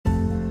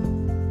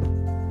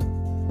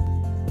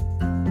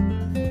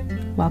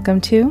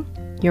Welcome to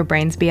Your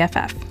Brain's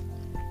BFF.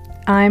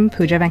 I'm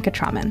Pooja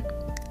Venkatraman,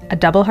 a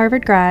double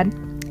Harvard grad,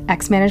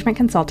 ex-management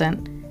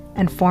consultant,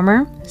 and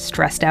former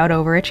stressed-out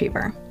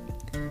overachiever.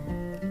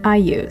 I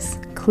use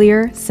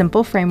clear,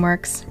 simple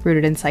frameworks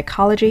rooted in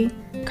psychology,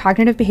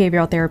 cognitive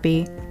behavioral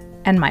therapy,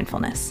 and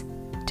mindfulness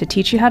to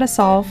teach you how to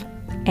solve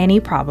any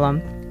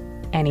problem,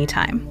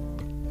 anytime.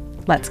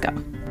 Let's go.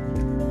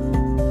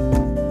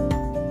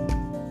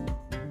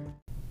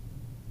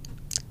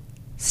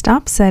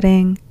 Stop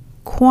setting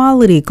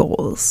quality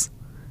goals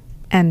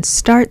and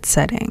start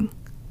setting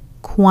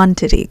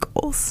quantity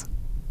goals.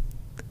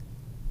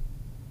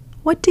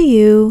 What do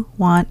you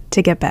want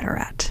to get better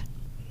at?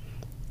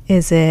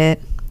 Is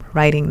it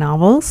writing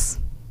novels,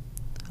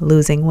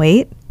 losing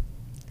weight,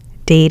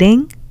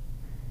 dating,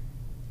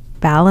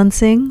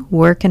 balancing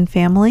work and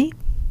family,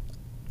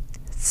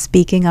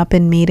 speaking up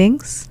in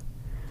meetings,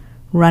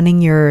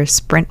 running your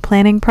sprint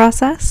planning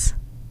process?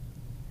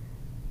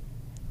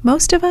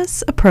 Most of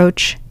us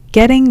approach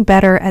getting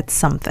better at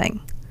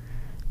something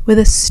with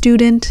a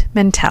student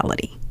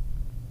mentality.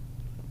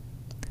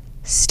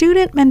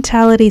 Student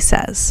mentality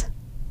says,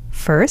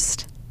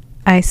 first,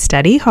 I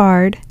study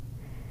hard,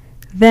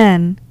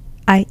 then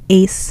I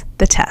ace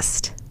the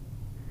test.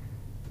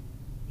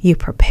 You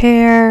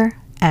prepare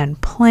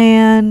and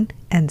plan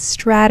and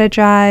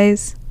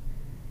strategize.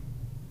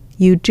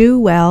 You do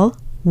well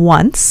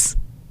once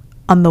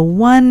on the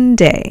one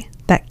day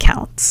that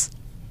counts.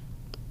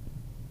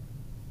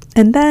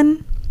 And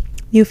then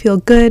you feel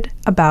good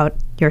about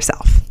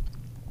yourself.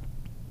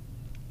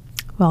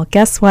 Well,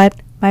 guess what,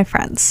 my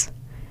friends?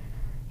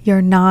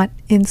 You're not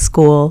in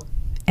school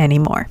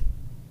anymore.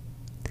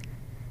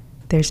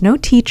 There's no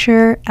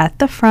teacher at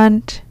the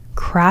front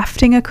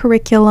crafting a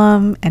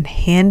curriculum and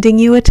handing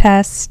you a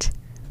test.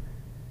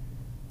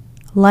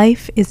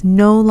 Life is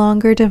no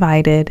longer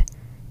divided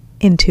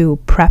into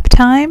prep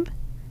time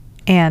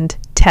and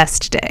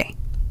test day.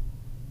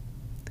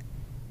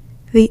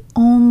 The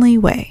only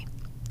way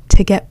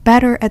to get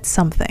better at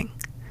something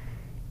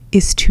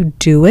is to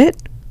do it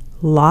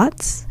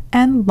lots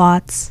and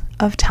lots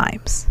of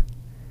times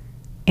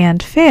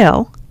and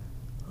fail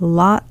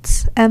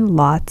lots and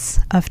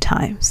lots of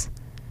times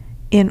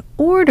in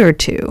order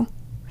to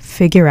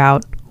figure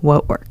out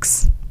what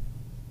works.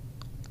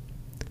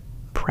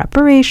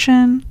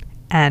 Preparation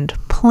and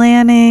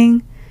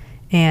planning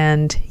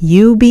and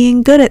you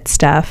being good at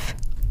stuff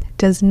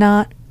does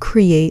not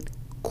create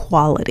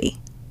quality.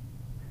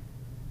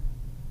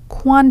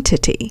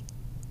 Quantity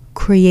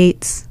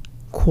creates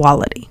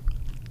quality.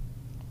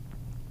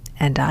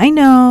 And I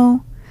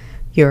know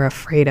you're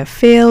afraid of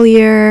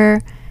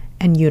failure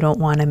and you don't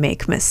want to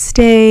make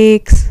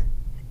mistakes,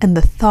 and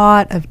the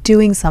thought of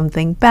doing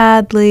something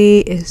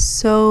badly is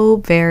so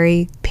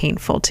very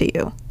painful to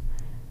you.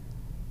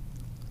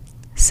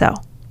 So,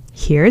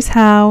 here's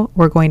how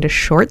we're going to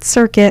short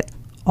circuit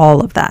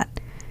all of that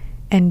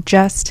and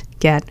just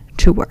get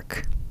to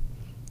work.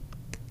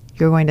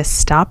 You're going to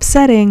stop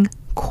setting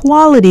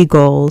quality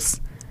goals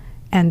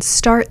and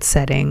start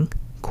setting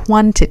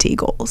quantity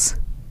goals.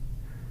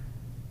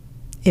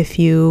 If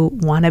you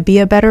want to be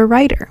a better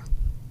writer,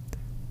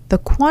 the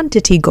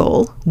quantity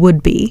goal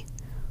would be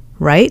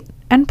write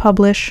and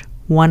publish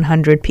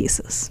 100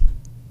 pieces.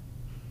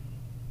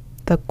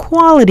 The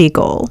quality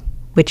goal,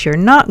 which you're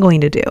not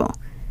going to do,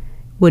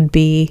 would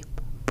be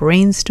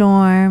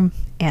brainstorm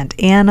and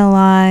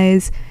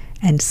analyze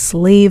and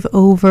slave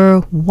over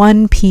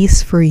one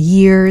piece for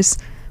years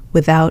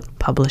without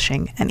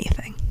publishing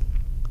anything.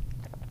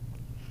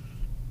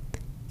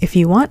 If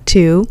you want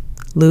to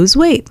lose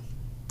weight,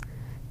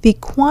 the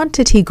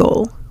quantity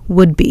goal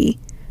would be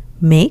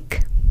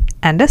make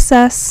and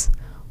assess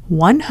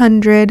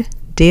 100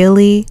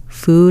 daily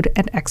food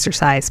and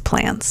exercise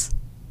plans.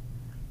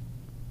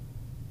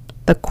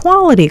 The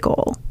quality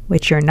goal,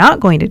 which you're not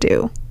going to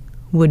do,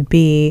 would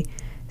be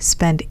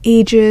spend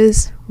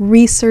ages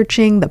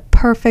researching the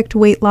perfect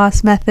weight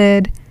loss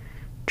method,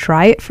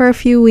 try it for a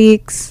few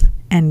weeks,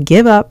 and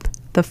give up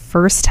the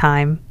first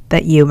time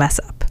that you mess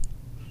up.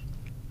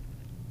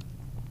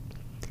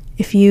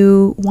 If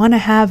you want to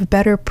have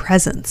better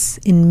presence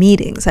in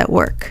meetings at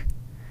work,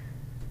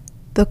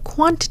 the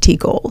quantity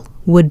goal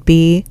would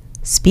be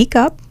speak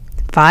up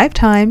 5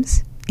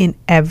 times in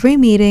every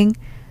meeting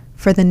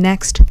for the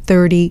next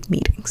 30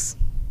 meetings.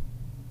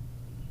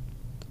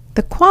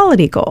 The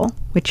quality goal,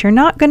 which you're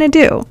not going to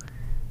do,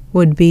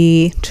 would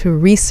be to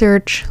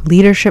research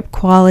leadership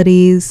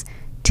qualities,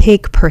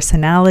 take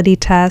personality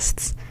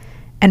tests,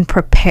 and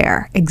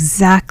prepare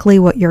exactly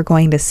what you're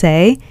going to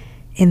say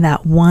in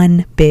that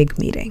one big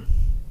meeting.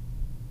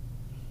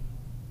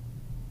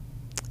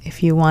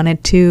 If you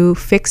wanted to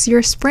fix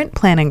your sprint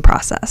planning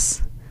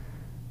process,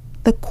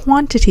 the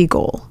quantity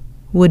goal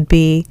would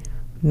be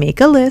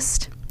make a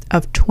list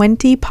of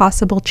 20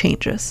 possible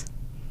changes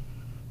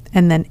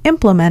and then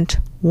implement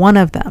one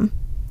of them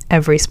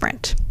every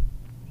sprint.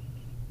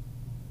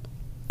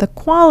 The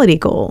quality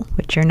goal,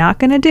 which you're not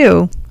going to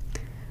do,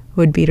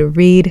 would be to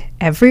read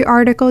every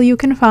article you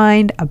can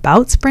find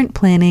about sprint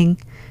planning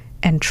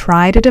and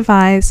try to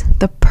devise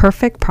the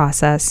perfect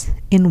process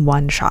in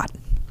one shot.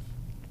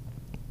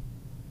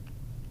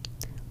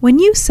 When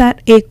you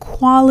set a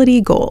quality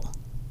goal,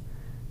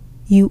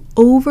 you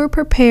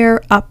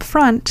over-prepare up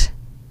front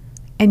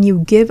and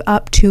you give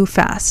up too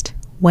fast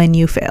when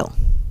you fail.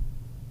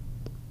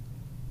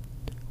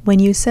 When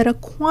you set a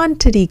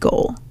quantity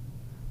goal,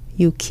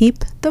 you keep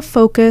the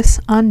focus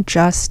on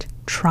just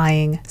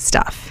trying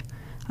stuff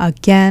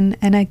again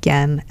and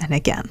again and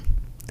again.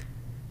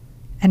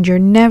 And you're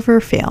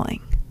never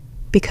failing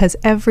because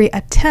every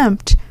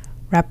attempt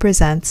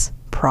represents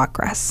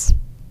progress.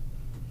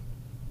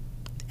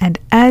 And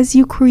as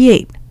you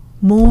create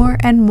more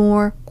and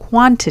more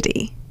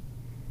quantity,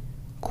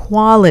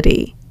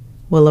 quality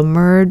will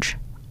emerge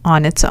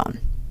on its own.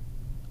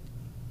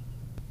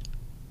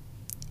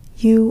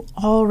 You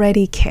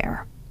already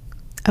care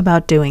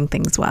about doing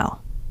things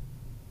well.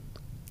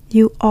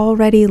 You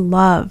already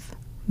love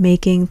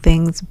making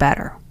things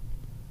better.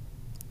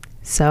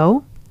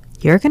 So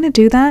you're going to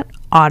do that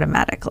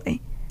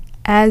automatically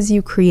as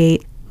you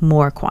create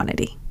more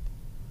quantity.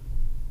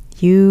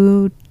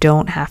 You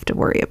don't have to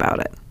worry about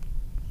it.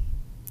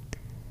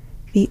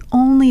 The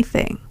only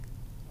thing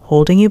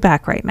holding you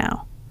back right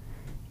now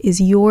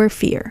is your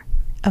fear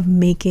of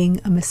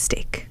making a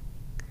mistake.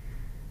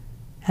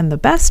 And the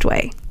best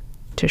way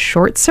to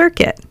short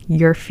circuit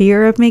your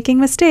fear of making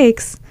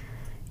mistakes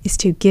is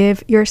to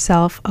give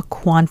yourself a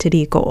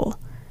quantity goal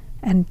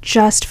and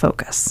just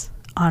focus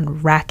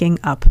on racking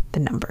up the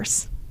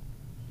numbers.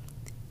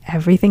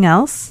 Everything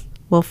else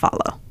will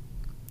follow.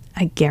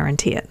 I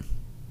guarantee it.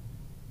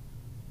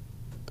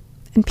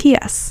 And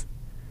P.S.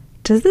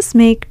 Does this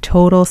make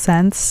total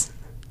sense,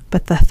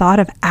 but the thought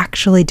of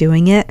actually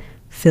doing it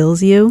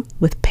fills you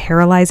with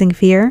paralyzing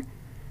fear?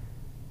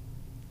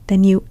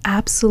 Then you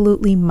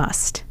absolutely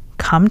must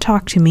come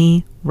talk to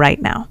me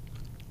right now.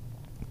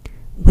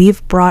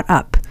 We've brought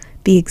up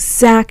the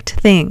exact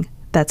thing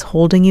that's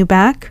holding you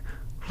back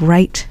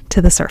right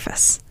to the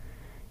surface.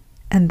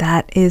 And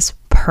that is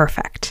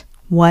perfect.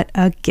 What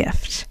a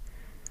gift.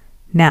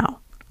 Now,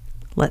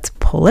 let's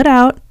pull it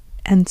out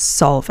and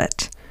solve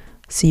it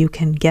so you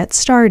can get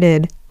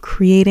started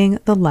creating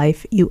the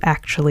life you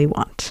actually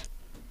want.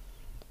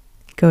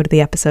 Go to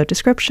the episode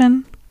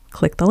description,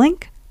 click the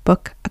link,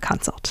 book a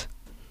consult.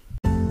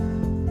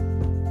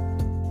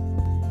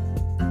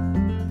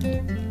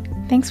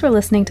 Thanks for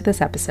listening to this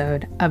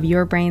episode of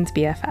Your Brain's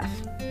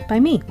BFF by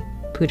me,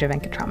 Pooja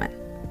Venkatraman.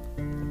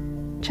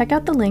 Check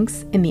out the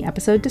links in the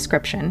episode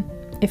description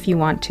if you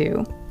want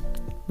to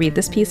read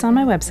this piece on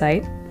my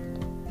website,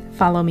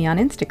 follow me on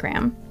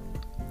Instagram,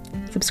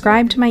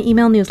 subscribe to my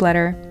email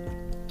newsletter,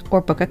 or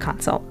book a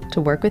consult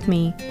to work with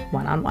me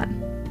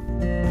one-on-one.